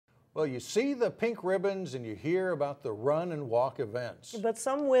Well, you see the pink ribbons and you hear about the run and walk events. But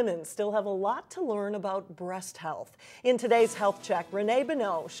some women still have a lot to learn about breast health. In today's Health Check, Renee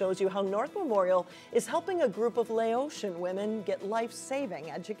Bonneau shows you how North Memorial is helping a group of Laotian women get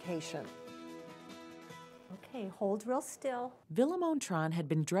life-saving education. Okay, hold real still. Vilamone Tran had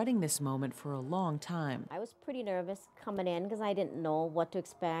been dreading this moment for a long time. I was pretty nervous coming in because I didn't know what to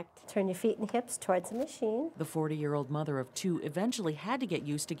expect. Turn your feet and hips towards the machine. The 40-year-old mother of two eventually had to get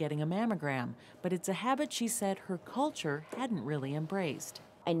used to getting a mammogram, but it's a habit she said her culture hadn't really embraced.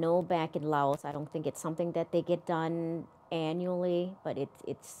 I know back in Laos, I don't think it's something that they get done annually, but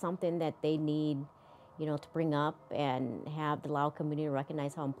it's something that they need, to bring up and have the Lao community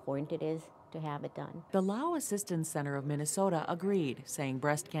recognize how important it is to have it done. The Lao Assistance Center of Minnesota agreed, saying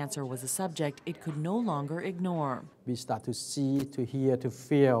breast cancer was a subject it could no longer ignore. We start to see, to hear, to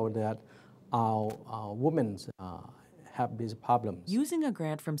feel that our women have these problems. Using a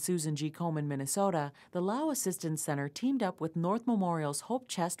grant from Susan G. Komen, Minnesota, the Lao Assistance Center teamed up with North Memorial's Hope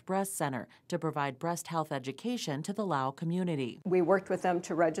Chest Breast Center to provide breast health education to the Lao community. We worked with them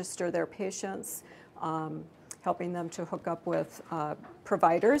to register their patients, helping them to hook up with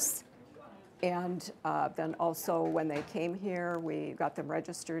providers. And then also when they came here, we got them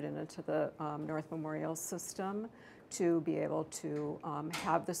registered into the North Memorial system to be able to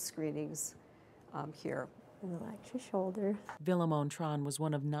have the screenings here. Relax your shoulder. Vilamone Tran was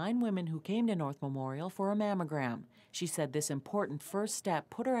one of 9 women who came to North Memorial for a mammogram. She said this important first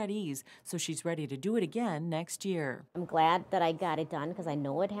step put her at ease, so she's ready to do it again next year. I'm glad that I got it done because I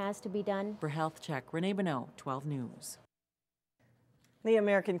know it has to be done. For Health Check, Renee Bonneau, 12 News. The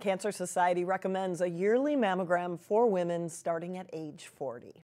American Cancer Society recommends a yearly mammogram for women starting at age 40.